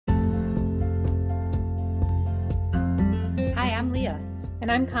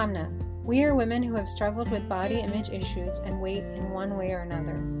And I'm Kamna. We are women who have struggled with body image issues and weight in one way or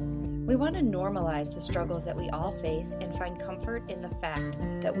another. We want to normalize the struggles that we all face and find comfort in the fact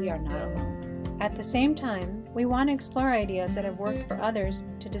that we are not alone. At the same time, we want to explore ideas that have worked for others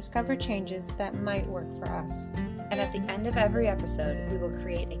to discover changes that might work for us. And at the end of every episode, we will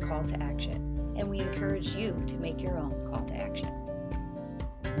create a call to action, and we encourage you to make your own call to action.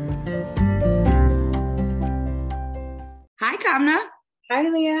 Hi, Kamna. Hi,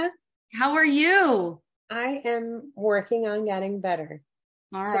 Leah. How are you? I am working on getting better.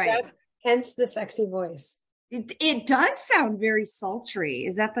 All right. Hence the sexy voice. It does sound very sultry.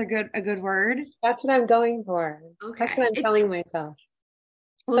 Is that a good word? That's what I'm going for. Okay. That's what I'm telling myself.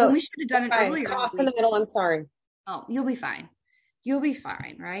 Well, so we should have done it earlier. Cough in the middle. I'm sorry. Oh, you'll be fine. You'll be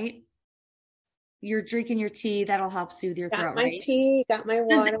fine, right? You're drinking your tea. That'll help soothe your throat, right? Got my tea, got my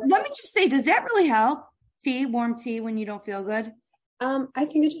water. Let me just say, does that really help? Warm tea when you don't feel good? I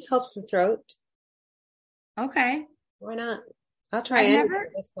think it just helps the throat. Okay. Why not? I'll try it at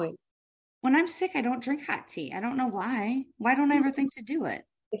this point. When I'm sick, I don't drink hot tea. I don't know why. Why don't I ever think to do it?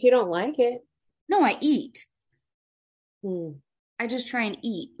 If you don't like it. No, I eat. I just try and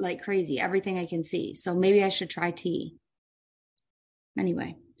eat like crazy, everything I can see. So maybe I should try tea.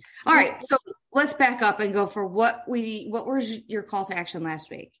 Anyway. All right. So let's back up and go for what was your call to action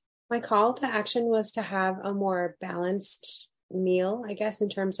last week? My call to action was to have a more balanced meal, I guess, in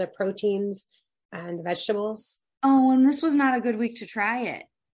terms of proteins and vegetables. Oh, and this was not a good week to try it.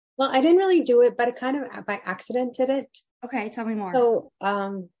 Well, I didn't really do it, but I kind of by accident did it. Okay, tell me more. So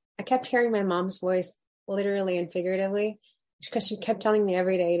I kept hearing my mom's voice, literally and figuratively, because she kept telling me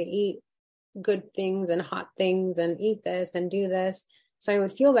every day to eat good things and hot things and eat this and do this, so I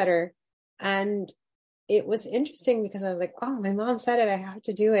would feel better. And it was interesting because I was like, oh, my mom said it, I have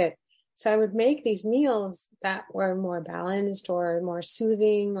to do it. So I would make these meals that were more balanced or more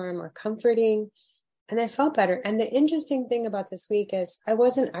soothing or more comforting. And I felt better. And the interesting thing about this week is I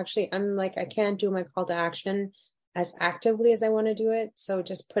can't do my call to action as actively as I want to do it. So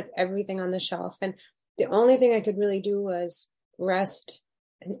just put everything on the shelf. And the only thing I could really do was rest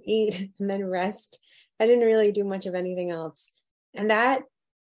and eat and then rest. I didn't really do much of anything else. And that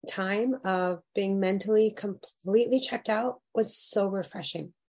time of being mentally completely checked out was so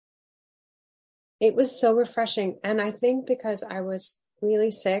refreshing. It was so refreshing. And I think because I was really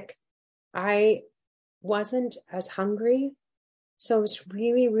sick, I wasn't as hungry. So I was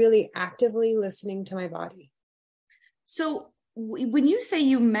really, really actively listening to my body. So when you say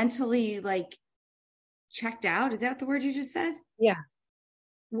you mentally checked out, is that the word you just said? Yeah.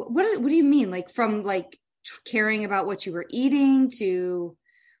 What do you mean? From caring about what you were eating to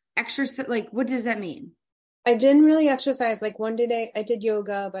exercise? What does that mean? I didn't really exercise. One day I did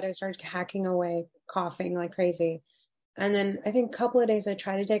yoga, but I started hacking away, coughing like crazy. And then I think a couple of days I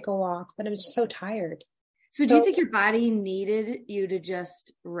tried to take a walk, but I was so tired. So do you think your body needed you to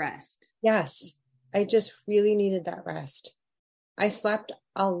just rest? Yes. I just really needed that rest. I slept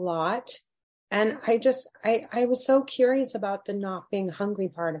a lot. And I was so curious about the not being hungry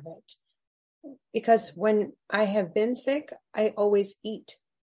part of it. Because when I have been sick, I always eat.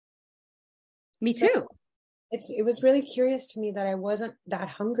 Me too. So it was really curious to me that I wasn't that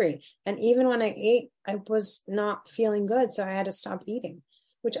hungry. And even when I ate, I was not feeling good. So I had to stop eating,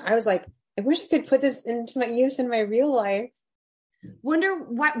 which I was like, I wish I could put this into my use in my real life. Wonder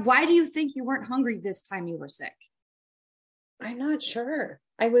why do you think you weren't hungry this time you were sick? I'm not sure.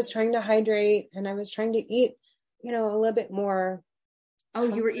 I was trying to hydrate and I was trying to eat, a little bit more.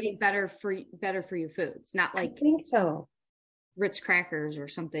 Oh, you were eating better for you foods, not I think so. Ritz crackers or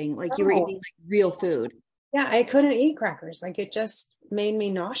something. You were eating real food. Yeah, I couldn't eat crackers. It just made me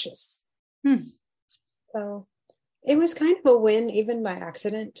nauseous. So it was kind of a win, even by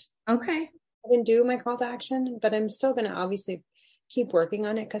accident. Okay. I didn't do my call to action, but I'm still going to obviously keep working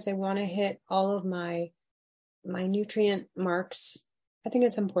on it because I want to hit all of my nutrient marks. I think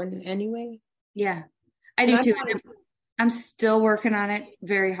it's important anyway. Yeah, I do too. I'm still working on it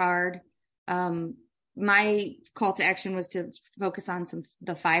very hard. My call to action was to focus on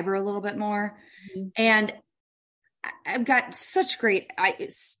the fiber a little bit more. Mm-hmm. And I've got such great,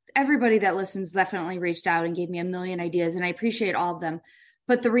 everybody that listens definitely reached out and gave me a million ideas, and I appreciate all of them.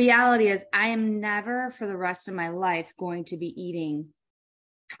 But the reality is I am never for the rest of my life going to be eating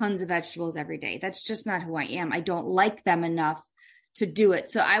tons of vegetables every day. That's just not who I am. I don't like them enough to do it.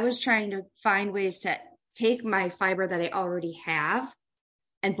 So I was trying to find ways to take my fiber that I already have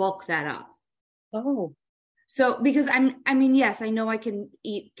and bulk that up. Oh, So, because yes, I know I can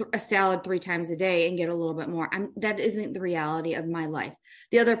eat a salad 3 times a day and get a little bit more. That isn't the reality of my life.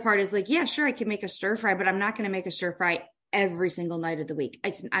 The other part is like, yeah, sure, I can make a stir fry, but I'm not going to make a stir fry every single night of the week.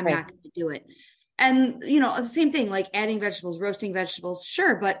 I'm Right. not going to do it. And, you know, the same thing, like adding vegetables, roasting vegetables.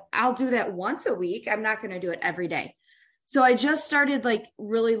 Sure. But I'll do that once a week. I'm not going to do it every day. So I just started like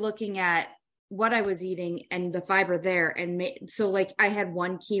really looking at what I was eating and the fiber there. And so like I had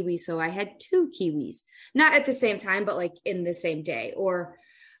 1 kiwi. So I had 2 kiwis, not at the same time, but like in the same day. Or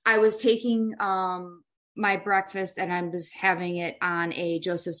I was taking, my breakfast and I'm just having it on a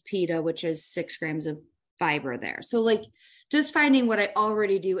Joseph's pita, which is 6 grams of fiber there. So like just finding what I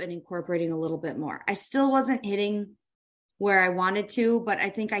already do and incorporating a little bit more. I still wasn't hitting where I wanted to, but I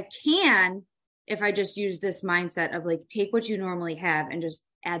think I can if I just use this mindset of like, take what you normally have and just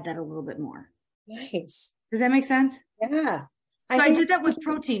add that a little bit more. Nice. Does that make sense? Yeah. So I did that with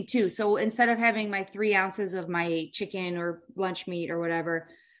protein too. So instead of having my 3 ounces of my chicken or lunch meat or whatever,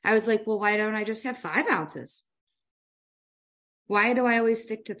 I was like, well, why don't I just have 5 ounces? Why do I always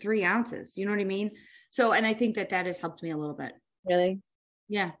stick to 3 ounces? You know what I mean? So, and I think that has helped me a little bit. Really?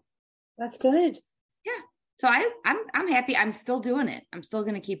 Yeah. That's good. Yeah. So I'm happy. I'm still doing it. I'm still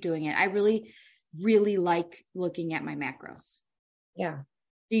going to keep doing it. I really, really like looking at my macros. Yeah.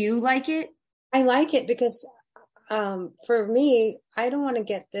 Do you like it? I like it because for me, I don't want to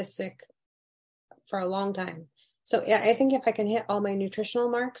get this sick for a long time. So yeah, I think if I can hit all my nutritional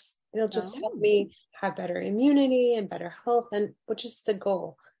marks, it'll just help me have better immunity and better health, and which is the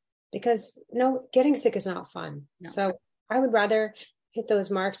goal. Because getting sick is not fun. No. So I would rather hit those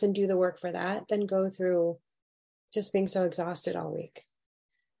marks and do the work for that than go through just being so exhausted all week.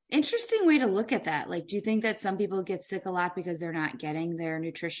 Interesting way to look at that. Like, do you think that some people get sick a lot because they're not getting their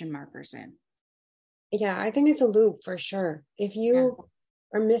nutrition markers in? Yeah, I think it's a loop for sure. If you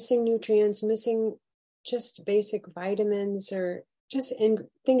are missing nutrients, missing just basic vitamins or just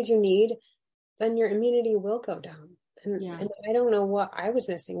things you need, then your immunity will go down. And I don't know what I was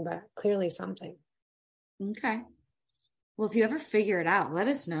missing, but clearly something. Okay. Well, if you ever figure it out, let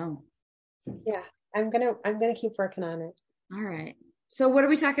us know. Yeah, I'm gonna keep working on it. All right. So what are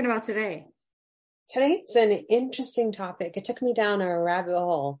we talking about today? Today's an interesting topic. It took me down a rabbit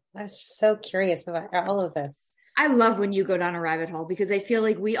hole. I was just so curious about all of this. I love when you go down a rabbit hole because I feel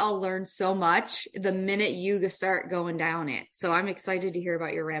like we all learn so much the minute you start going down it. So I'm excited to hear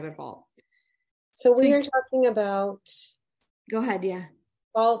about your rabbit hole. So we are talking about... Go ahead, yeah.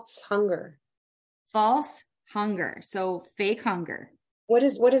 False hunger. False hunger. So fake hunger. What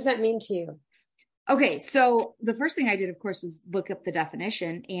does that mean to you? Okay, so the first thing I did, of course, was look up the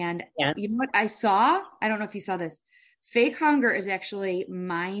definition. And you know what I saw? I don't know if you saw this. Fake hunger is actually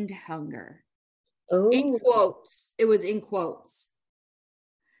mind hunger. Oh. In quotes. It was in quotes.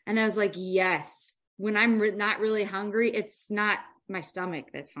 And I was like, yes. When I'm not really hungry, it's not my stomach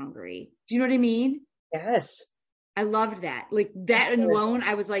that's hungry. Do you know what I mean? Yes. I loved that. Like that alone,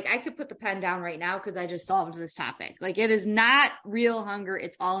 I was like, I could put the pen down right now because I just solved this topic. Like it is not real hunger.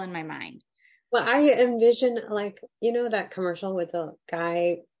 It's all in my mind. Well, I envision that commercial with the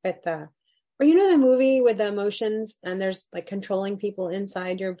guy with or the movie with the emotions and there's like controlling people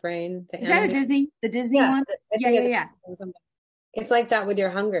inside your brain. Is that the Disney one? Yeah. It's like that with your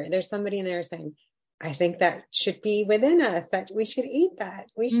hunger. There's somebody in there saying, I think that should be within us, that we should eat that.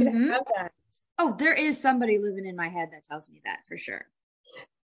 We should have that. Oh, there is somebody living in my head that tells me that for sure.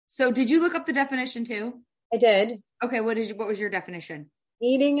 So did you look up the definition too? I did. Okay. What was your definition?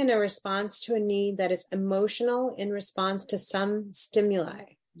 Eating in a response to a need that is emotional in response to some stimuli.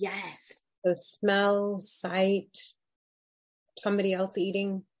 Yes. So smell, sight, somebody else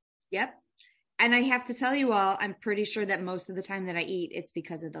eating. Yep. And I have to tell you all, I'm pretty sure that most of the time that I eat, it's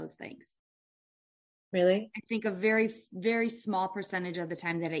because of those things. Really? I think a very, very small percentage of the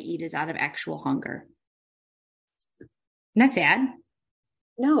time that I eat is out of actual hunger. Isn't that sad?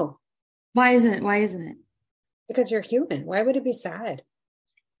 No. Why isn't it? Because you're human. Why would it be sad?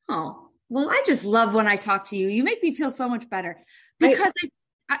 Oh, well, I just love when I talk to you. You make me feel so much better because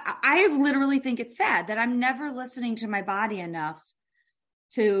I literally think it's sad that I'm never listening to my body enough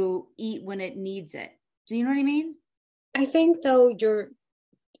to eat when it needs it. Do you know what I mean? I think though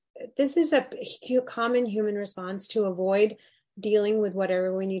this is a common human response to avoid dealing with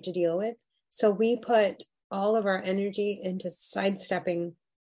whatever we need to deal with. So we put all of our energy into sidestepping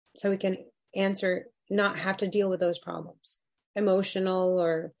so we can not have to deal with those problems, emotional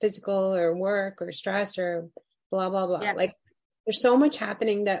or physical or work or stress or blah, blah, blah. Yeah. Like there's so much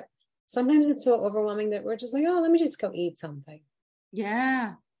happening that sometimes it's so overwhelming that we're just like, oh, let me just go eat something.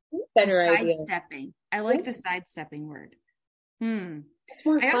 Yeah. Better idea. Sidestepping. I like the sidestepping word. It's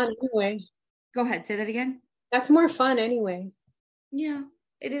more fun anyway. Go ahead. Say that again. That's more fun anyway. Yeah,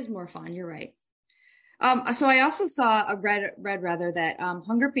 it is more fun. You're right. So I also saw read rather that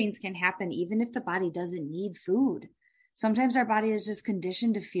hunger pains can happen even if the body doesn't need food. sometimes our body is just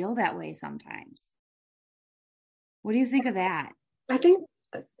conditioned to feel that way sometimes. What do you think of that? I think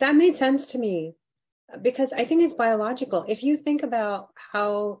that made sense to me because I think it's biological. If you think about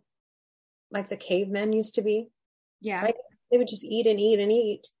how like the cavemen used to be, Yeah. right? They would just eat and eat and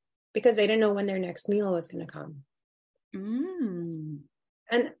eat because they didn't know when their next meal was going to come.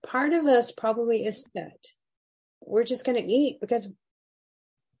 And part of us probably is that we're just going to eat because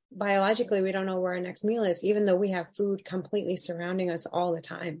biologically we don't know where our next meal is, even though we have food completely surrounding us all the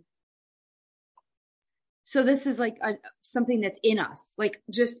time. So this is like something that's in us, like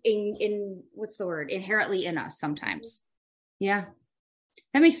just in what's the word? Inherently in us sometimes. Yeah.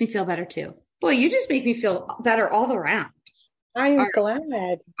 That makes me feel better too. Boy, you just make me feel better all around. I'm glad.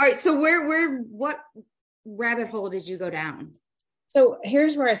 All right. So what rabbit hole did you go down? So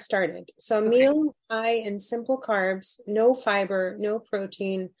here's where I started. So a meal high in simple carbs, no fiber, no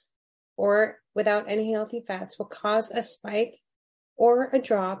protein, or without any healthy fats will cause a spike or a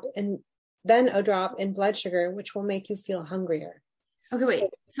drop in blood sugar, which will make you feel hungrier. Okay,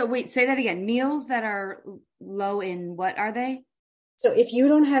 wait. Say that again. Meals that are low in, what are they? So if you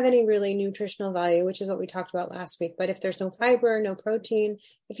don't have any really nutritional value, which is what we talked about last week, but if there's no fiber, no protein,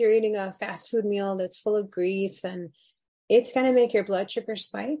 if you're eating a fast food meal that's full of grease, and it's going to make your blood sugar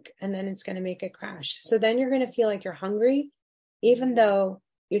spike, and then it's going to make it crash. So then you're going to feel like you're hungry, even though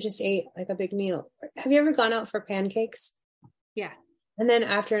you just ate like a big meal. Have you ever gone out for pancakes? Yeah. And then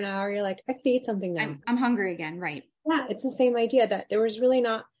after an hour, you're like, I could eat something now. I'm hungry again. Right. Yeah. It's the same idea that there was really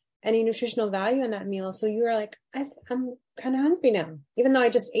not any nutritional value in that meal. So you were like, I'm kind of hungry now, even though I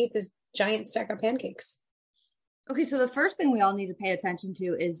just ate this giant stack of pancakes. Okay. So the first thing we all need to pay attention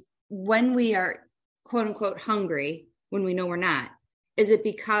to is when we are quote unquote hungry, when we know we're not, is it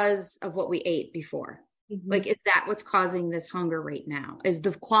because of what we ate before? Mm-hmm. Like, is that what's causing this hunger right now? Is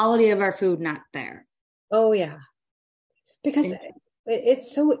the quality of our food not there? Oh yeah. Because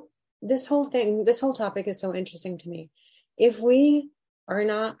it's so, this whole topic is so interesting to me. If we are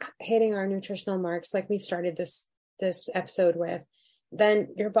not hitting our nutritional marks, like we started this episode with, then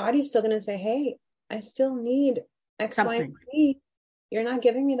your body's still going to say, hey, I still need X, Y, and Z. You're not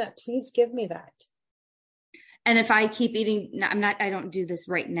giving me that. Please give me that. And if I keep eating, I don't do this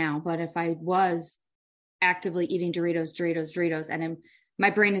right now, but if I was actively eating Doritos, and my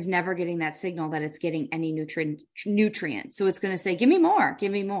brain is never getting that signal that it's getting any nutrient. So it's going to say, give me more.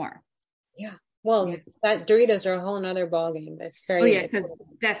 Yeah. Well, that Doritos are a whole nother ballgame. That's very, because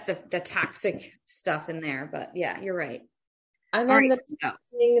that's the toxic stuff in there, but yeah, you're right. And then the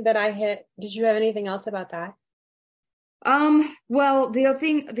thing that I hit, did you have anything else about that? Well, the other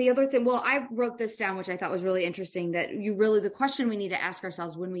thing, well, I wrote this down, which I thought was really interesting, that the question we need to ask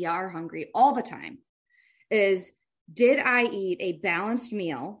ourselves when we are hungry all the time is, did I eat a balanced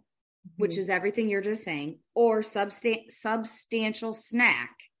meal, which is everything you're just saying, or substantial snack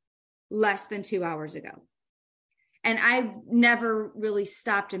less than 2 hours ago? And I've never really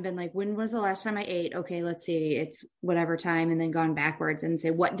stopped and been like, when was the last time I ate? Okay, let's see, it's whatever time, and then gone backwards and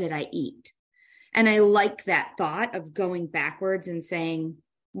say, what did I eat? And I like that thought of going backwards and saying,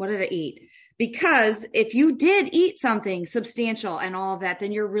 what did I eat? Because if you did eat something substantial and all of that,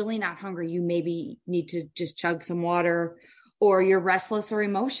 then you're really not hungry. You maybe need to just chug some water, or you're restless or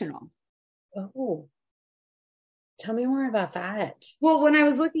emotional. Oh, tell me more about that. Well, when I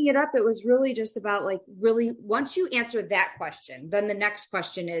was looking it up, it was really just about once you answer that question, then the next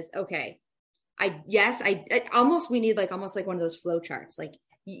question is, okay, we need almost like one of those flow charts. Like,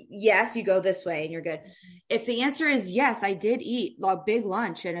 yes, you go this way and you're good. If the answer is yes, I did eat a big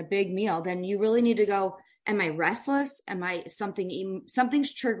lunch and a big meal, then you really need to go, am I restless? Am I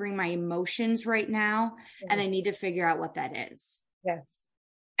something's triggering my emotions right now? Yes. And I need to figure out what that is. Yes.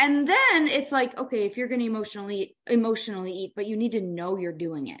 And then it's like, okay, if you're going to emotionally eat, but you need to know you're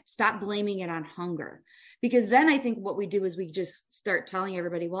doing it. Stop blaming it on hunger. Because then I think what we do is we just start telling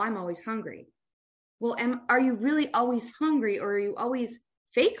everybody, well, I'm always hungry. Well, are you really always hungry, or are you always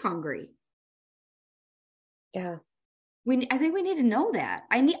fake hungry? Yeah. I think we need to know that.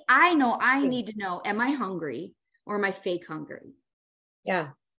 I need to know, am I hungry or am I fake hungry? Yeah.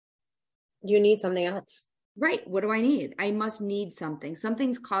 You need something else. Right. What do I need? I must need something.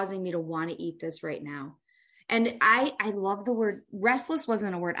 Something's causing me to want to eat this right now. And I love the word restless.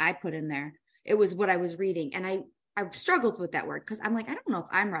 Wasn't a word I put in there. It was what I was reading. And I struggled with that word because I'm like, I don't know if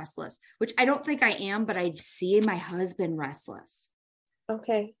I'm restless, which I don't think I am, but I see my husband restless.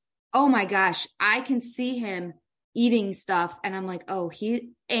 Okay. Oh my gosh. I can see him eating stuff and I'm like, oh,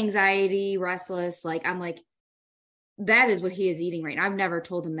 he anxiety, restless. Like, I'm like, that is what he is eating right now. I've never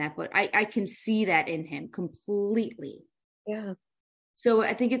told him that, but I can see that in him completely. Yeah. So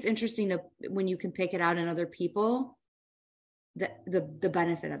I think it's interesting when you can pick it out in other people the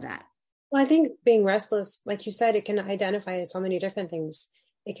benefit of that. Well, I think being restless, like you said, it can identify as so many different things.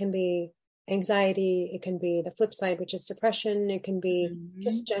 It can be anxiety. It can be the flip side, which is depression. It can be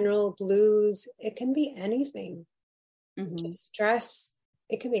just general blues. It can be anything. Just stress.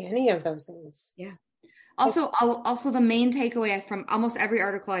 It can be any of those things. Yeah. Also the main takeaway from almost every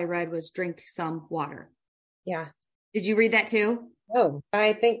article I read was drink some water. Yeah. Did you read that too? Oh,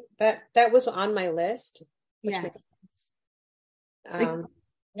 I think that was on my list, which makes sense.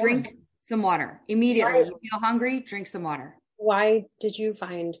 Drink some water immediately. You feel hungry, drink some water. Why did you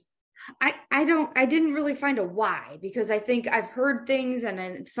find? I didn't really find a why, because I think I've heard things and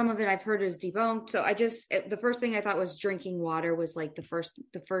then some of it I've heard is debunked. So the first thing I thought was drinking water was like the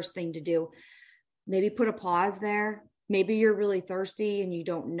first thing to do. Maybe put a pause there. Maybe you're really thirsty and you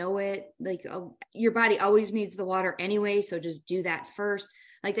don't know it. Like your body always needs the water anyway. So just do that first.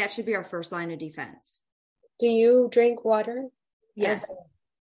 Like that should be our first line of defense. Do you drink water? Yes.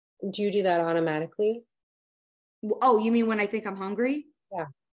 Do you do that automatically? Oh, you mean when I think I'm hungry? Yeah.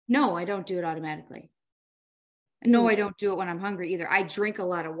 No, I don't do it automatically. No, I don't do it when I'm hungry either. I drink a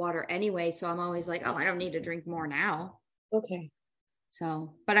lot of water anyway. So I'm always like, oh, I don't need to drink more now. Okay.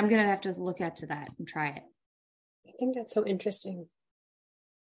 So, but I'm going to have to look into that and try it. I think that's so interesting.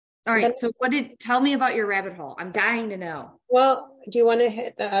 All right. So tell me about your rabbit hole. I'm dying to know. Well, do you want to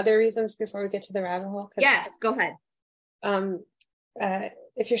hit the other reasons before we get to the rabbit hole? Yes, go ahead.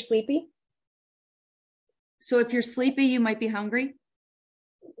 If you're sleepy. So if you're sleepy, you might be hungry.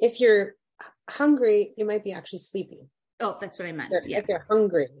 If you're hungry, you might be actually sleepy. Oh, that's what I meant. If you're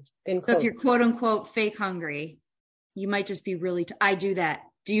hungry. So if you're quote unquote fake hungry, you might just be really, I do that.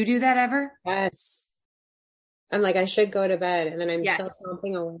 Do you do that ever? Yes. I'm like, I should go to bed. And then I'm still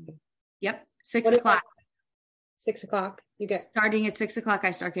stomping away. Yep. 6 o'clock. 6 o'clock. Starting at 6 o'clock,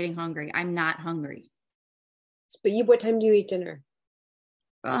 I start getting hungry. I'm not hungry. But what time do you eat dinner?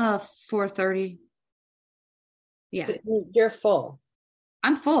 4:30. Yeah. So you're full.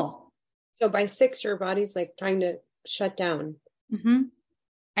 I'm full. So by 6, your body's like trying to shut down. Mm-hmm.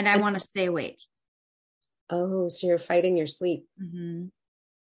 And I want to stay awake. Oh, so you're fighting your sleep. Mm-hmm.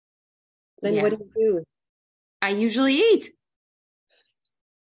 Then what do you do? I usually eat.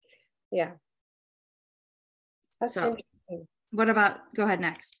 Yeah. That's so interesting. Go ahead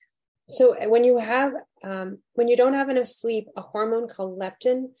next. So when you don't have enough sleep, a hormone called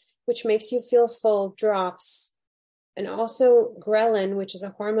leptin, which makes you feel full, drops. And also ghrelin, which is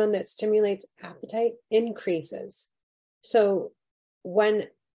a hormone that stimulates appetite, increases. So when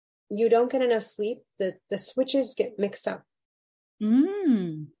you don't get enough sleep, the switches get mixed up.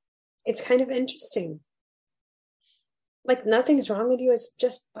 It's kind of interesting. Like nothing's wrong with you. It's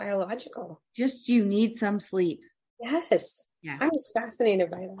just biological. Just you need some sleep. Yes. Yeah. I was fascinated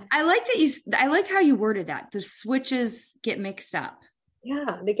by that. I like how you worded that. The switches get mixed up.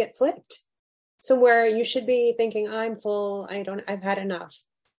 Yeah, they get flipped. So where you should be thinking, I'm full, I've had enough.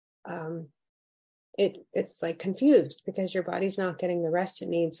 It's like confused because your body's not getting the rest it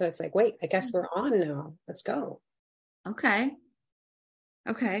needs. So it's like, wait, I guess we're on now. Let's go. Okay.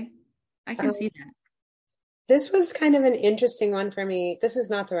 I can see that. This was kind of an interesting one for me. This is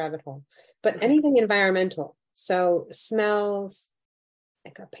not the rabbit hole, but anything environmental. So smells,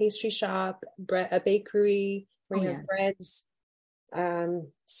 like a pastry shop, a bakery where you have breads.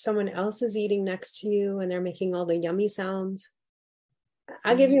 Someone else is eating next to you and they're making all the yummy sounds.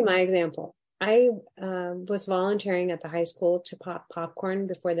 I'll give you my example. I was volunteering at the high school to pop popcorn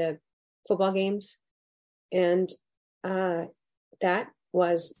before the football games. And that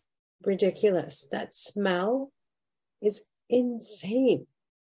was ridiculous. That smell is insane.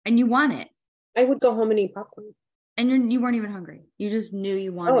 And you want it. I would go home and eat popcorn. And you weren't even hungry. You just knew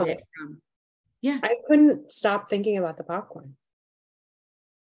you wanted it. Yeah. I couldn't stop thinking about the popcorn.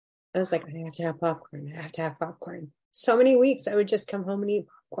 I was like, I have to have popcorn. I have to have popcorn. So many weeks I would just come home and eat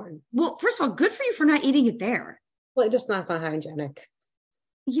popcorn. Well, first of all, good for you for not eating it there. Well, it just not so hygienic.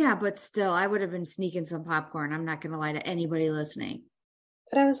 Yeah, but still, I would have been sneaking some popcorn. I'm not going to lie to anybody listening.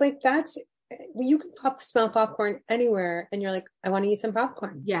 But I was like, you can smell popcorn anywhere. And you're like, I want to eat some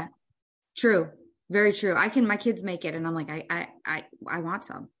popcorn. Yeah, true. Very true. My kids make it and I'm like, I want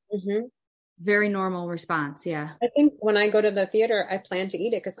some. Mm-hmm. Very normal response. Yeah. I think when I go to the theater, I plan to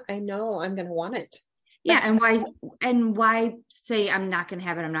eat it because I know I'm going to want it. Yeah. And why say I'm not going to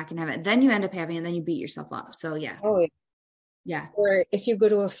have it? I'm not going to have it. Then you end up having it and then you beat yourself up. So yeah. Oh, yeah. Or if you go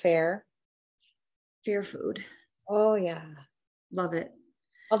to a fair. Fair food. Oh yeah. Love it.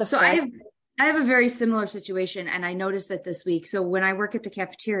 So I have a very similar situation and I noticed that this week. So when I work at the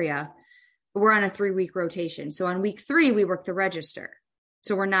cafeteria, we're on a 3-week rotation. So on week 3, we work the register.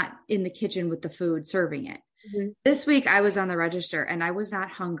 So we're not in the kitchen with the food serving it. Mhm. This week I was on the register and I was not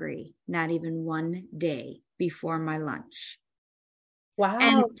hungry, not even one day before my lunch.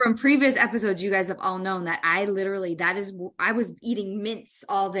 And Wow. from previous episodes, you guys have all known that I was eating mints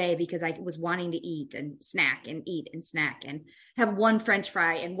all day because I was wanting to eat and snack and eat and snack and have one French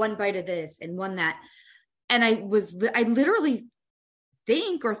fry and one bite of this and one that. And I literally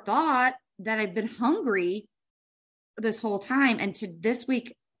think or thought that I'd been hungry this whole time. And to this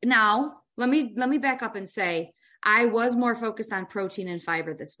week, now let me back up and say, I was more focused on protein and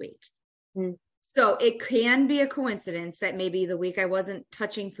fiber this week. Mm. So it can be a coincidence that maybe the week I wasn't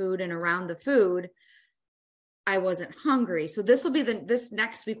touching food and around the food, I wasn't hungry. So this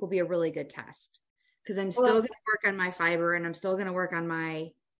next week will be a really good test because I'm still going to work on my fiber and I'm still going to work on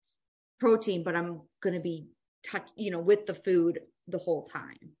my protein, but I'm going to be with the food the whole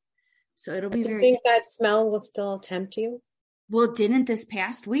time. So it'll be think that smell will still tempt you? Well, it didn't this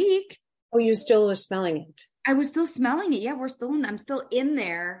past week. Oh, you still were smelling it? I was still smelling it. Yeah, I'm still in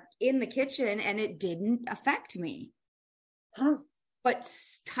there in the kitchen and it didn't affect me. Huh. But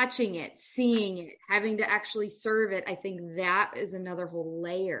touching it, seeing it, having to actually serve it, I think that is another whole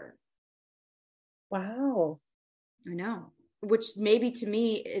layer. Wow. I know. Which maybe to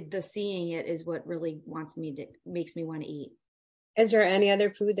me, the seeing it is what really makes me want to eat. Is there any other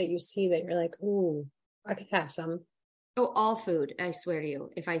food that you see that you're like, ooh, I could have some? Oh, all food. I swear to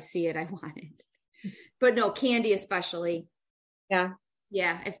you. If I see it, I want it. But no, candy especially. Yeah.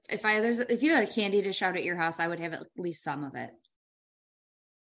 Yeah. If you had a candy dish out at your house, I would have at least some of it.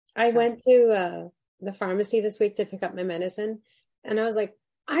 I went to the pharmacy this week to pick up my medicine. And I was like,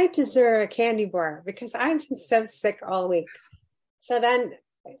 I deserve a candy bar because I've been so sick all week. So then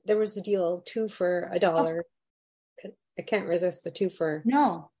there was a deal, 2 for $1. I can't resist the 2 for.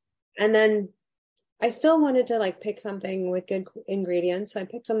 No. And then I still wanted to like pick something with good ingredients. So I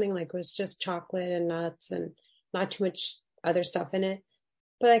picked something like was just chocolate and nuts and not too much other stuff in it.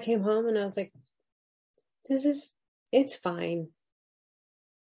 But I came home and I was like, it's fine.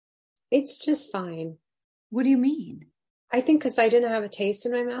 It's just fine. What do you mean? I think because I didn't have a taste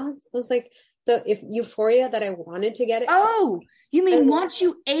in my mouth. It was like if euphoria that I wanted to get it. Oh, you mean once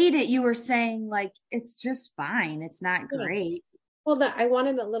you ate it, you were saying like, it's just fine. It's not great. Well, I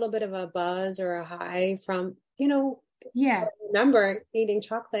wanted a little bit of a buzz or a high from, yeah. I remember eating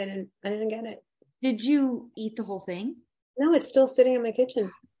chocolate and I didn't get it. Did you eat the whole thing? No, it's still sitting in my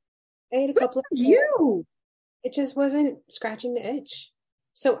kitchen. I ate a couple of you. It just wasn't scratching the itch.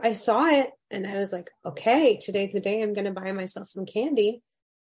 So I saw it and I was like, okay, today's the day I'm going to buy myself some candy.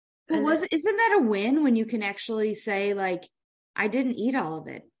 But isn't that a win when you can actually say like, I didn't eat all of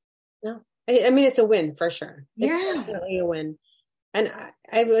it? No, I mean, it's a win for sure. Yeah. It's definitely a win. And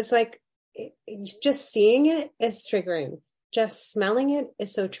I was like, just seeing it is triggering. Just smelling it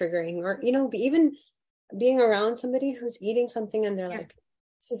is so triggering. Or, even being around somebody who's eating something and they're like,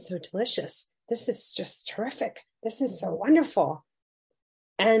 this is so delicious. This is just terrific. This is so wonderful.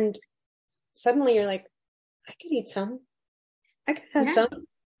 And suddenly you're like, I could eat some. I could have some.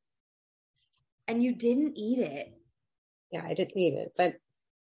 And you didn't eat it. Yeah, I didn't eat it. But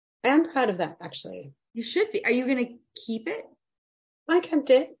I am proud of that, actually. You should be. Are you going to keep it? I kept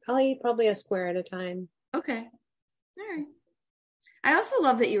it. I'll eat probably a square at a time. Okay. All right. I also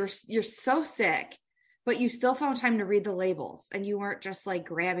love that you're so sick, but you still found time to read the labels and you weren't just like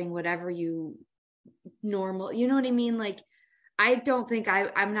grabbing whatever you know what I mean? Like, I don't think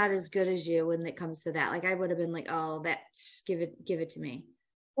I'm not as good as you when it comes to that. Like I would have been like, oh, give it to me.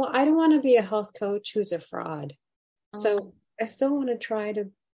 Well, I don't want to be a health coach who's a fraud. So I still want to try to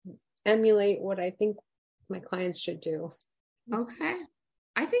emulate what I think my clients should do. Okay.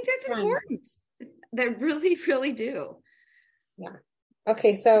 I think that's important. They really, really do. Yeah.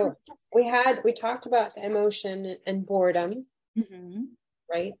 Okay. So we talked about the emotion and boredom,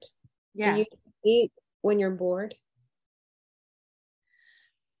 right? Yeah. Do you eat when you're bored?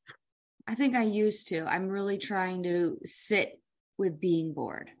 I think I used to. I'm really trying to sit with being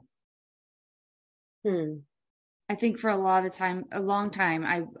bored. I think for a long time,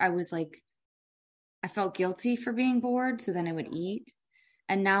 I was like, I felt guilty for being bored. So then I would eat.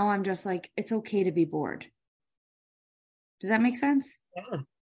 And now I'm just like, it's okay to be bored. Does that make sense? Yeah,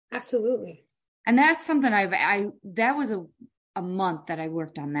 absolutely. And that's something that was a month that I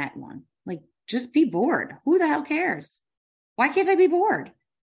worked on that one. Like, just be bored. Who the hell cares? Why can't I be bored?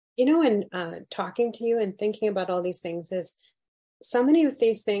 And talking to you and thinking about all these things is so many of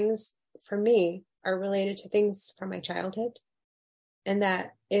these things for me are related to things from my childhood. And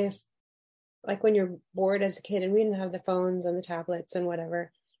that like when you're bored as a kid and we didn't have the phones and the tablets and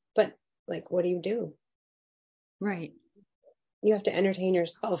whatever, but like, what do? Right. You have to entertain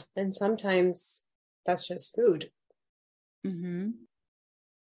yourself. And sometimes that's just food. Mm-hmm.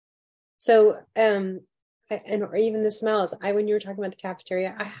 So, or even the smells. When you were talking about the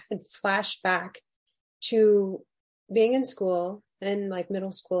cafeteria, I had flashback to being in school, in like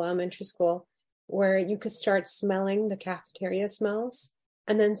middle school, elementary school, where you could start smelling the cafeteria smells.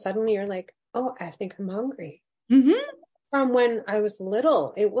 And then suddenly you're like, oh, I think I'm hungry. Mm-hmm. From when I was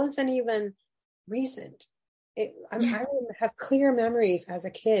little, it wasn't even recent. I have clear memories as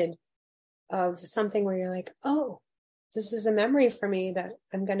a kid of something where you're like, oh, this is a memory for me that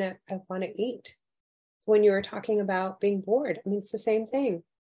I want to eat. When you were talking about being bored, I mean, it's the same thing.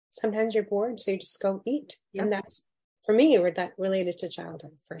 Sometimes you're bored, so you just go eat. Yep. And that's, for me, that related to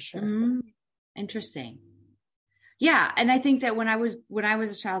childhood for sure. Mm-hmm. Interesting. Yeah. And I think that when I was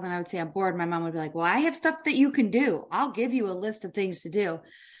a child and I would say I'm bored, my mom would be like, well, I have stuff that you can do. I'll give you a list of things to do.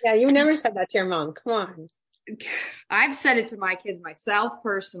 Yeah. You never said that to your mom. Come on. I've said it to my kids myself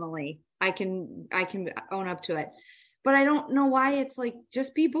personally. I can own up to it, but I don't know why it's like,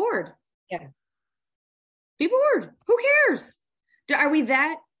 just be bored. Yeah. Be bored. Who cares?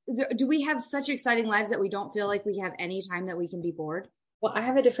 Do we have such exciting lives that we don't feel like we have any time that we can be bored? Well, I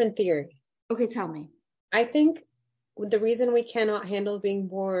have a different theory. Okay, tell me. I think the reason we cannot handle being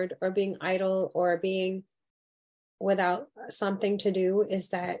bored or being idle or being without something to do is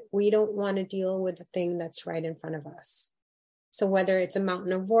that we don't want to deal with the thing that's right in front of us. So whether it's a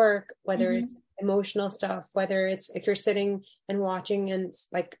mountain of work, whether it's emotional stuff, whether it's if you're sitting and watching and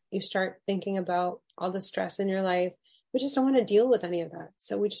like you start thinking about all the stress in your life, we just don't want to deal with any of that.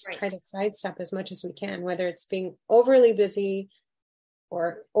 So we just try to sidestep as much as we can, whether it's being overly busy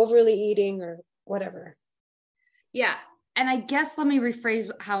or overly eating or whatever. Yeah. And I guess let me rephrase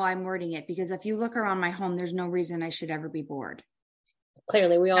how I'm wording it, because if you look around my home, there's no reason I should ever be bored.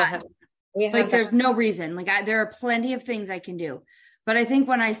 Clearly, we all have. Like, there's no reason. Like, there are plenty of things I can do. But I think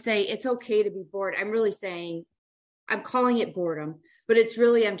when I say it's okay to be bored, I'm really saying, I'm calling it boredom, but it's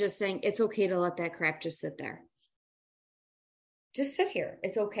really, I'm just saying it's okay to let that crap just sit there. Just sit here.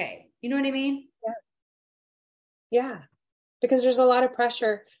 It's okay. You know what I mean? Yeah. Yeah. Because there's a lot of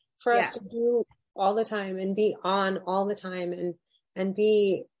pressure for us to do all the time and be on all the time and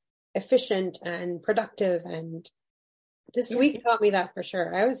be efficient and productive. And this week taught me that for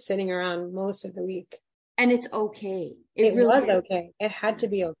sure. I was sitting around most of the week. And it's okay. It really was okay. It had to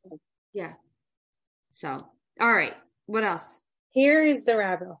be okay. Yeah. So, all right. What else? Here is the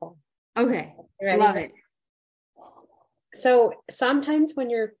rabbit hole. Okay. Love it. So sometimes when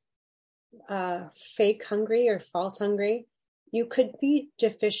you're fake hungry or false hungry, you could be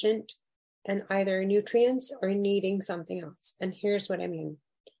deficient in either nutrients or needing something else. And here's what I mean.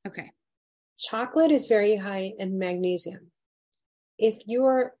 Okay. Chocolate is very high in magnesium. If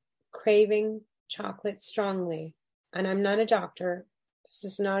you're craving chocolate strongly, and I'm not a doctor, this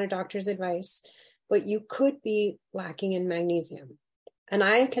is not a doctor's advice, but you could be lacking in magnesium. And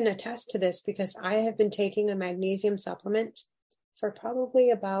I can attest to this because I have been taking a magnesium supplement for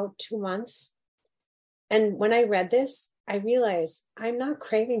probably about 2 months. And when I read this, I realized I'm not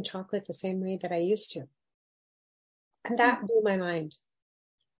craving chocolate the same way that I used to. And that blew my mind.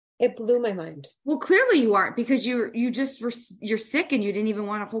 It blew my mind. Well, clearly you aren't, because you're sick and you didn't even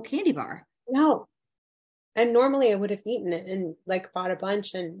want a whole candy bar. No. And normally I would have eaten it and like bought a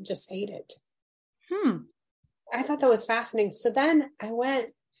bunch and just ate it. I thought that was fascinating. So then I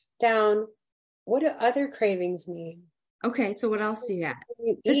went down, what do other cravings mean? Okay, so what else do you got?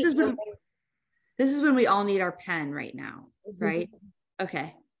 This is when we all need our pen right now, right?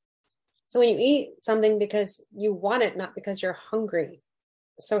 Okay. So when you eat something because you want it, not because you're hungry.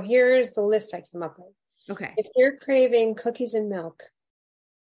 So here's the list I came up with. Okay. If you're craving cookies and milk,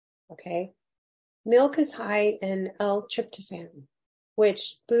 okay, milk is high in L-tryptophan,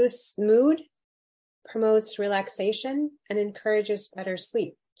 which boosts mood, promotes relaxation, and encourages better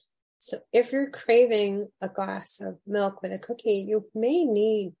sleep. So if you're craving a glass of milk with a cookie, you may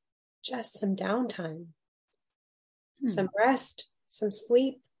need just some downtime, some rest, some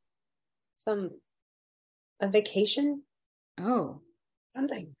sleep, a vacation. Oh,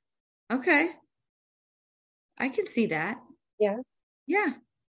 something. Okay. I can see that. Yeah. Yeah.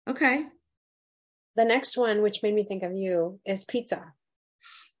 Okay. The next one, which made me think of you, is pizza.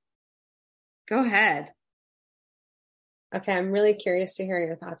 Go ahead. Okay. I'm really curious to hear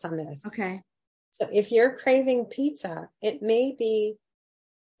your thoughts on this. Okay. So if you're craving pizza, it may be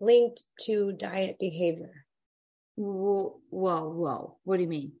linked to diet behavior. Whoa. What do you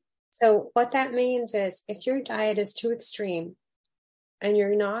mean? So what that means is if your diet is too extreme and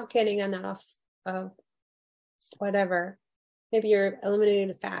you're not getting enough of whatever, maybe you're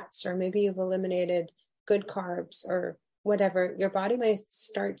eliminating fats, or maybe you've eliminated good carbs or whatever, your body might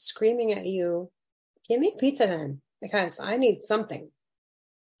start screaming at you can't make pizza then because I need something.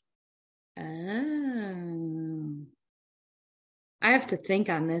 Oh, I have to think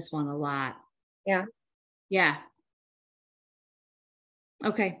on this one a lot. Yeah. Yeah.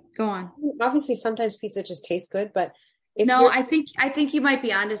 Okay, go on. Obviously, sometimes pizza just tastes good, but No, I think you might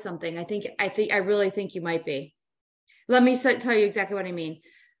be onto something. I really think you might be. Let me tell you exactly what I mean.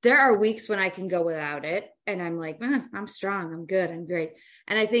 There are weeks when I can go without it and I'm like, I'm strong, I'm good, I'm great.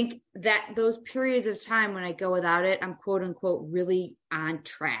 And I think that those periods of time when I go without it, I'm quote unquote really on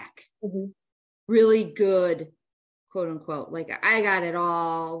track, really good, quote unquote. Like I got it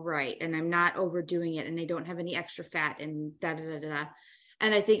all right and I'm not overdoing it and I don't have any extra fat and da da da da.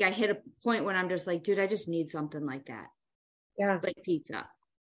 And I think I hit a point when I'm just like, dude, I just need something like that. Yeah. Like pizza.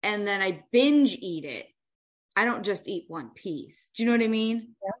 And then I binge eat it. I don't just eat one piece. Do you know what I mean?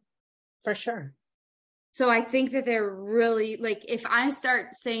 Yeah, for sure. So I think that they're really like, if I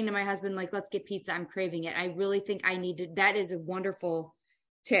start saying to my husband, like, let's get pizza, I'm craving it. I really think I need to, that is a wonderful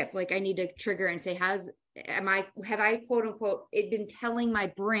tip. Like I need to trigger and say, have I quote unquote, it been telling my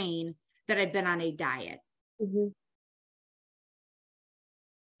brain that I've been on a diet.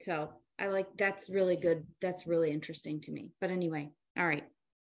 So I like, that's really good. That's really interesting to me. But anyway, all right.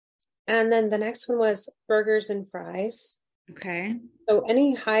 And then the next one was burgers and fries. Okay. So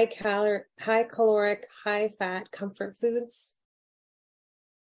any high caloric, high fat comfort foods.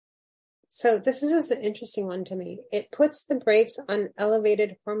 So this is just an interesting one to me. It puts the brakes on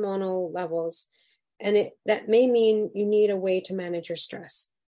elevated hormonal levels, and that may mean you need a way to manage your stress.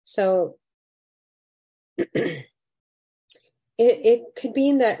 So it could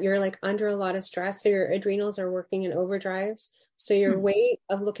mean that you're like under a lot of stress, so your adrenals are working in overdrives. So your way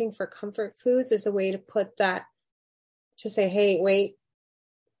of looking for comfort foods is a way to put that, to say, hey, wait,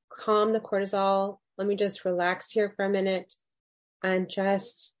 calm the cortisol. Let me just relax here for a minute and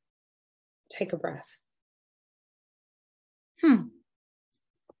just take a breath. I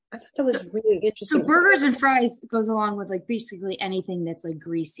thought that was really interesting. So burgers and fries goes along with like basically anything that's like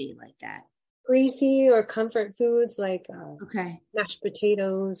greasy like that. Greasy or comfort foods like okay, mashed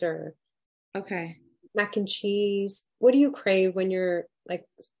potatoes or okay, mac and cheese. What do you crave when you're like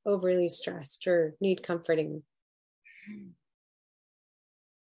overly stressed or need comforting?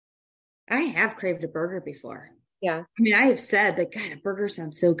 I have craved a burger before. Yeah. I mean, I have said that, God, a burger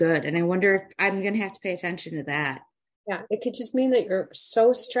sounds so good. And I wonder if I'm going to have to pay attention to that. Yeah. It could just mean that you're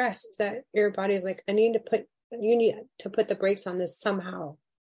so stressed that your body's like, you need to put the brakes on this somehow.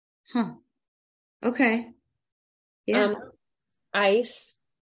 Okay. Yeah. Ice.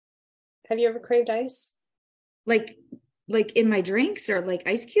 Have you ever craved ice? Like in my drinks or like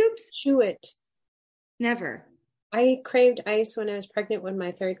ice cubes? Chew it. Never. I craved ice when I was pregnant with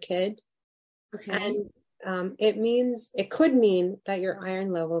my third kid. Okay. And it could mean that your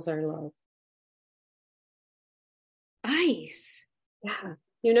iron levels are low. Ice. Yeah.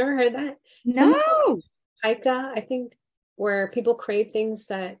 You never heard that? No. Pica, I think, where people crave things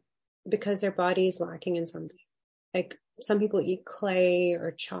that because their body is lacking in something. Like some people eat clay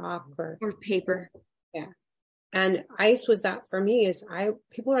or chalk or paper. Yeah. And ice was that for me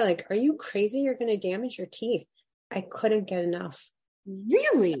people are like, are you crazy? You're going to damage your teeth. I couldn't get enough.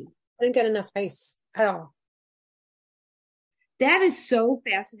 Really? I couldn't get enough ice at all. That is so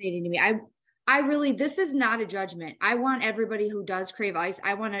fascinating to me. I really, this is not a judgment. I want everybody who does crave ice.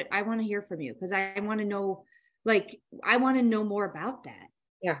 I want to hear from you because I want to know, I want to know more about that.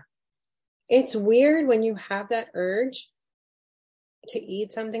 Yeah. It's weird when you have that urge to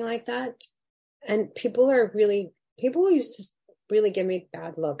eat something like that. And people used to really give me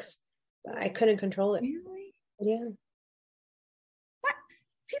bad looks, but I couldn't control it. Really? Yeah. What?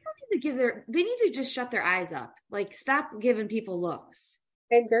 People need to they need to just shut their eyes up. Like stop giving people looks.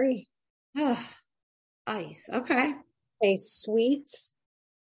 I agree. Ice. Okay. Okay. Sweets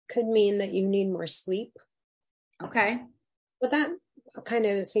could mean that you need more sleep. Okay. But that kind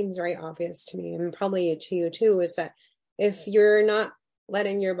of seems very obvious to me, and probably to you too, is that if you're not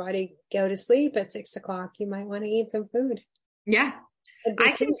letting your body go to sleep at 6 o'clock, you might want to eat some food. Yeah.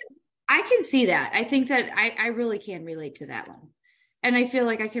 I can see that. I think that I really can relate to that one. And I feel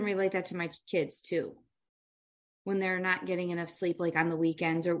like I can relate that to my kids too. When they're not getting enough sleep, like on the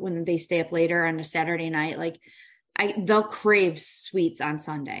weekends or when they stay up later on a Saturday night, they'll crave sweets on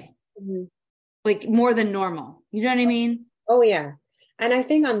Sunday, like more than normal. You know what I mean? Oh yeah. And I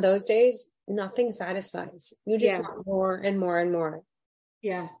think on those days, nothing satisfies. You just want more and more and more.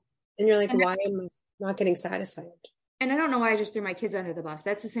 Yeah. And you're like, why am I not getting satisfied? And I don't know why I just threw my kids under the bus.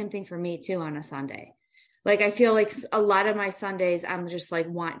 That's the same thing for me too on a Sunday. Like, I feel like a lot of my Sundays, I'm just like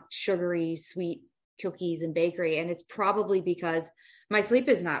want sugary, sweet cookies and bakery. And it's probably because my sleep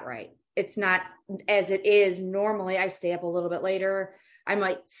is not right. it's not as it is normally. I stay up a little bit later. I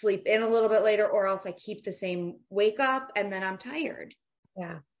might sleep in a little bit later, or else I keep the same wake up and then I'm tired.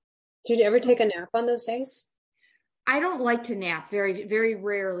 Yeah. Do you ever take a nap on those days? I don't like to nap. Very, very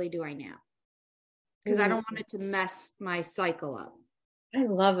rarely do I nap because I don't want it to mess my cycle up. I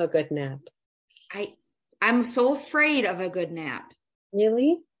love a good nap. I'm so afraid of a good nap.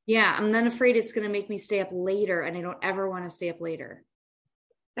 Really? Yeah, I'm then afraid it's going to make me stay up later, and I don't ever want to stay up later.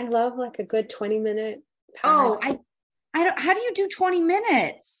 I love like a good 20-minute. Oh, I don't. How do you do 20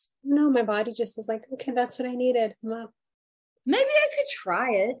 minutes? No, my body just is like, okay, that's what I needed. I'm up. Maybe I could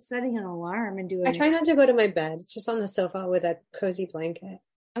try it, setting an alarm and doing I try not to go to my bed. It's just on the sofa with a cozy blanket.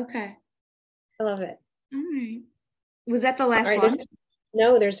 Okay. I love it. All right. Was that the last right, one?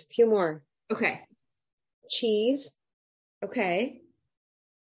 No, there's a few more. Okay. Cheese. Okay.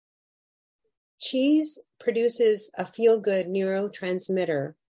 Cheese produces a feel-good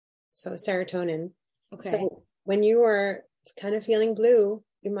neurotransmitter, so serotonin. Okay. So when you are kind of feeling blue,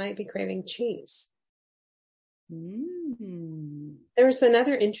 you might be craving cheese. There's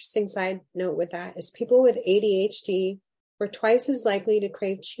another interesting side note with that is people with ADHD were twice as likely to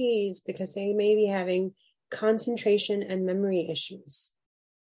crave cheese because they may be having concentration and memory issues.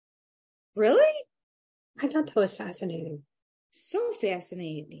 Really? I thought that was fascinating. So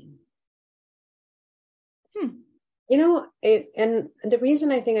fascinating. You know, and the reason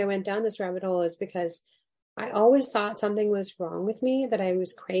I think I went down this rabbit hole is because I always thought something was wrong with me, that I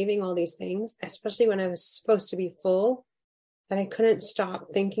was craving all these things, especially when I was supposed to be full, that I couldn't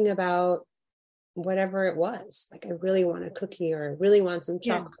stop thinking about whatever it was. Like, I really want a cookie or I really want some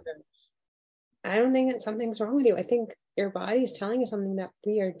chocolate. Yeah. I don't think that something's wrong with you. I think your body's telling you something that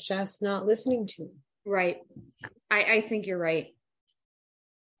we are just not listening to. Right. I think you're right.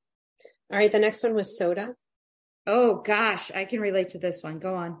 All right. The next one was soda. Oh, gosh. I can relate to this one.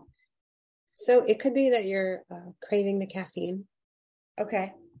 Go on. So it could be that you're craving the caffeine.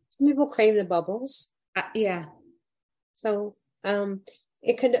 Okay. Some people crave the bubbles. Yeah. So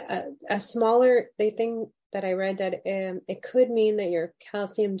it could, a smaller thing that I read that it could mean that you're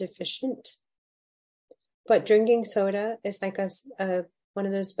calcium deficient. But drinking soda is like one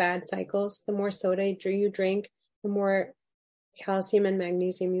of those bad cycles. The more soda you drink, the more calcium and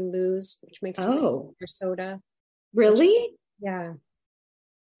magnesium you lose, which makes you your soda. Really? Yeah.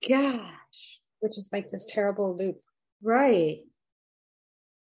 Gosh. Which is like this terrible loop. Right.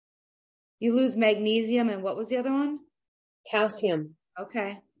 You lose magnesium, and what was the other one? Calcium.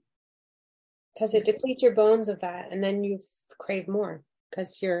 Okay. Because it depletes your bones of that, and then you crave more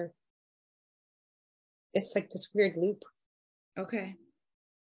because it's like this weird loop. Okay.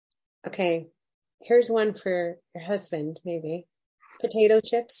 Okay. Here's one for your husband, maybe. Potato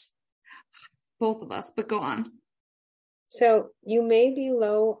chips. Both of us, but go on. So you may be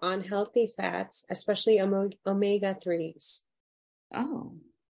low on healthy fats, especially omega-3s. Oh.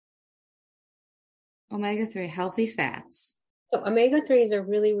 Omega-3, healthy fats. So omega-3s are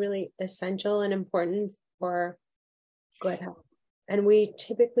really, really essential and important for good health. And we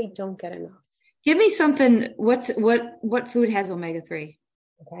typically don't get enough. Give me something. What food has omega-3?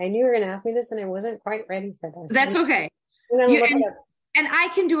 Okay, I knew you were going to ask me this and I wasn't quite ready for this. That's okay. And I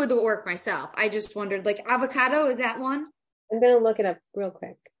can do the work myself. I just wondered, like avocado, is that one? I'm going to look it up real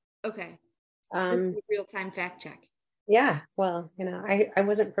quick. Okay. This is a real-time fact check. Yeah. Well, I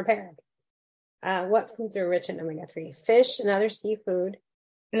wasn't prepared. What foods are rich in omega-3? Fish and other seafood,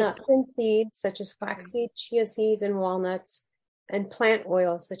 nuts and seeds such as flaxseed, chia seeds, and walnuts, and plant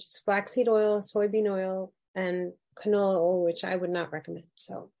oils such as flaxseed oil, soybean oil, and canola oil, which I would not recommend.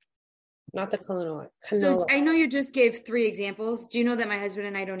 So not the canola. So I know you just gave 3 examples. Do you know that my husband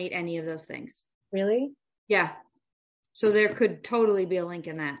and I don't eat any of those things? Really? Yeah. So there could totally be a link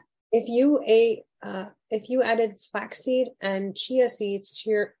in that. If you added flaxseed and chia seeds to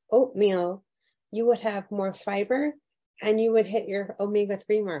your oatmeal, you would have more fiber and you would hit your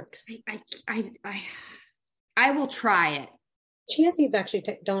omega-3 marks. I will try it. Chia seeds actually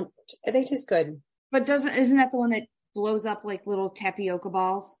they taste good. But isn't that the one that blows up like little tapioca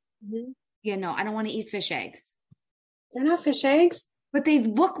balls? Mm-hmm. Yeah, no, I don't want to eat fish eggs. They're not fish eggs. But they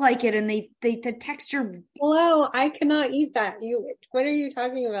look like it, and the texture. Hello, I cannot eat that. What are you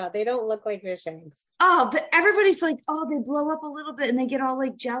talking about? They don't look like fish eggs. Oh, but everybody's like, oh, they blow up a little bit and they get all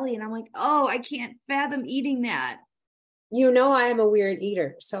like jelly, and I'm like, oh, I can't fathom eating that. I am a weird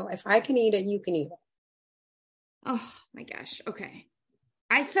eater, so if I can eat it, you can eat it. Oh my gosh. Okay,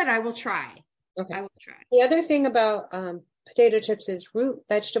 I said I will try. Okay, I will try. The other thing about potato chips is root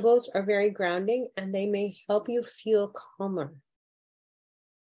vegetables are very grounding, and they may help you feel calmer.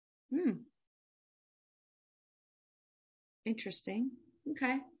 Interesting.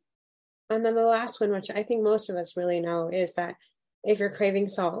 Okay. And then the last one, which I think most of us really know, is that if you're craving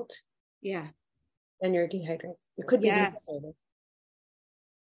salt, then you're dehydrated. You could be dehydrated.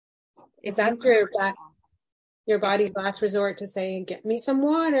 If that's your body's last resort to say, get me some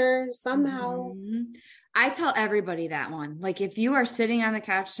water somehow. Mm-hmm. I tell everybody that one. Like, if you are sitting on the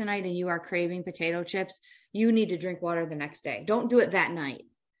couch tonight and you are craving potato chips, you need to drink water the next day. Don't do it that night.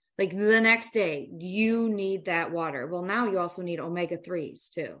 Like, the next day, you need that water. Well, now you also need omega-3s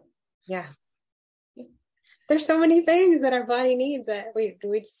too. Yeah. There's so many things that our body needs that we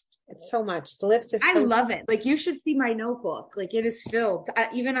just, it's so much. The list is I love it. Like, you should see my notebook. Like, it is filled,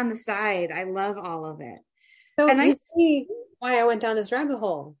 even on the side. I love all of it. So and I see why I went down this rabbit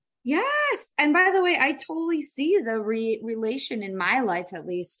hole. Yes. And by the way, I totally see the relation in my life, at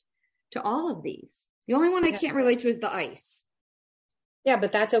least, to all of these. The only one I can't relate to is the ice. Yeah,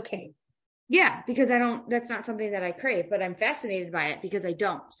 but that's okay. Yeah, because that's not something that I crave, but I'm fascinated by it because I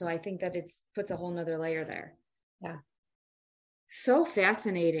don't. So I think that puts a whole nother layer there. Yeah. So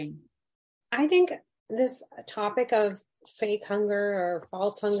fascinating. I think this topic of fake hunger or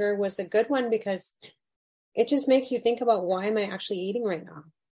false hunger was a good one because it just makes you think about, why am I actually eating right now?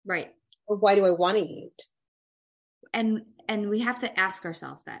 Right. Or why do I want to eat? And we have to ask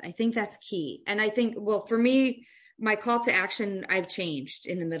ourselves that. I think that's key. And I think, well, for me, my call to action, I've changed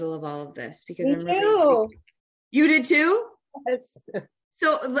in the middle of all of this because You did too? Yes.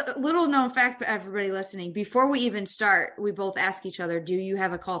 So little known fact for everybody listening, before we even start, we both ask each other, do you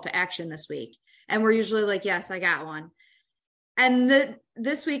have a call to action this week? And we're usually like, yes, I got one. And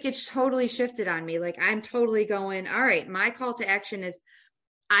this week it's totally shifted on me. Like, I'm totally going, all right, my call to action is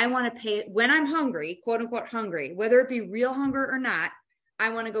I want to pay when I'm hungry, quote unquote hungry, whether it be real hunger or not. I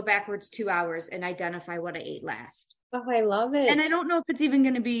want to go backwards 2 hours and identify what I ate last. Oh, I love it. And I don't know if it's even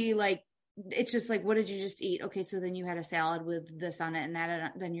going to be like, it's just like, what did you just eat? Okay, so then you had a salad with this on it and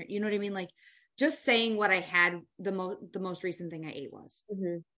that, then you know what I mean? Like, just saying what I had, the most recent thing I ate was.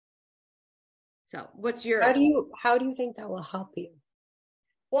 Mm-hmm. So what's yours? How do you think that will help you?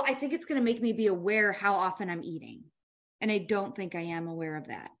 Well, I think it's going to make me be aware how often I'm eating. And I don't think I am aware of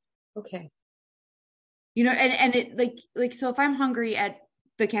that. Okay. You know, and it like, so if I'm hungry at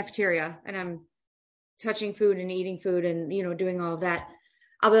the cafeteria and I'm touching food and eating food and, you know, doing all of that,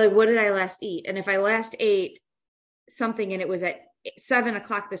 I'll be like, what did I last eat? And if I last ate something and it was at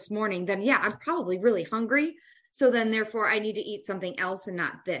 7:00 this morning, then yeah, I'm probably really hungry. So then therefore I need to eat something else and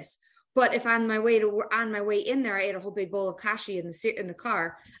not this. But if on my way in there, I ate a whole big bowl of kashi in the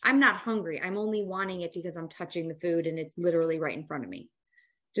car, I'm not hungry. I'm only wanting it because I'm touching the food and it's literally right in front of me.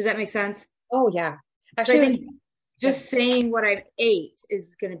 Does that make sense? Oh yeah. Actually, so I think just saying what I ate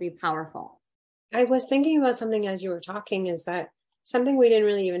is going to be powerful. I was thinking about something as you were talking, is that something we didn't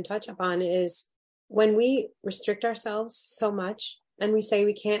really even touch upon is when we restrict ourselves so much and we say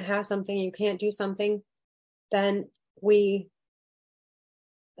we can't have something, you can't do something, then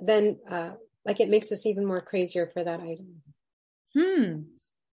like it makes us even more crazier for that item.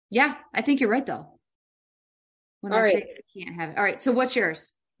 Yeah, I think you're right though. When I say I can't have it. All right. So what's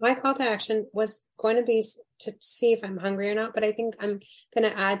yours? My call to action was going to be to see if I'm hungry or not, but I think I'm going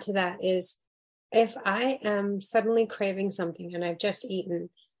to add to that is if I am suddenly craving something and I've just eaten,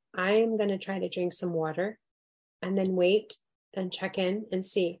 I'm going to try to drink some water and then wait and check in and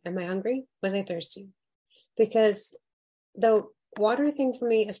see, am I hungry? Was I thirsty? Because the water thing for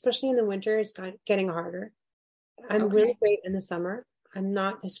me, especially in the winter, is getting harder. I'm really great in the summer. I'm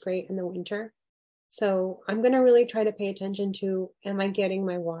not as great in the winter. So I'm going to really try to pay attention to, am I getting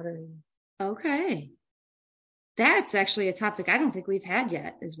my water in? Okay. That's actually a topic I don't think we've had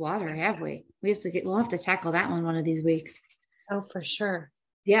yet, is water, have we? We'll have to tackle that one of these weeks. Oh, for sure.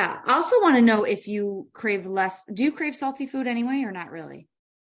 Yeah. I also want to know if you crave less. Do you crave salty food anyway, or not really?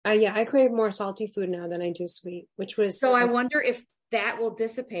 Yeah, I crave more salty food now than I do sweet, which was. So I wonder if that will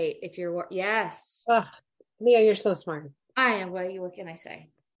dissipate if you're, yes. Leah, you're so smart. I am. What can I say?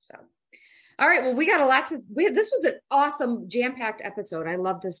 So. All right. Well, we got this was an awesome jam-packed episode. I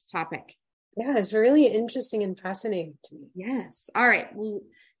love this topic. Yeah, it's really interesting and fascinating to me. Yes. All right. Well,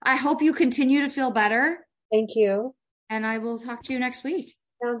 I hope you continue to feel better. Thank you. And I will talk to you next week.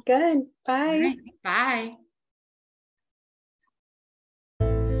 Sounds good. Bye. Right. Bye.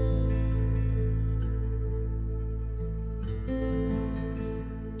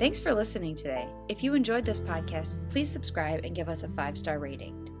 Thanks for listening today. If you enjoyed this podcast, please subscribe and give us a 5-star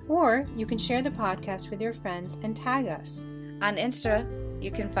rating. Or you can share the podcast with your friends and tag us. On Insta, you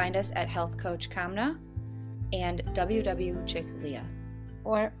can find us at Health Coach Kamna and WW Chick Leah.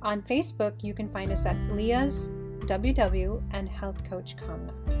 Or on Facebook, you can find us at Leah's WW and Health Coach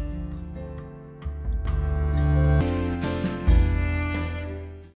Kamna.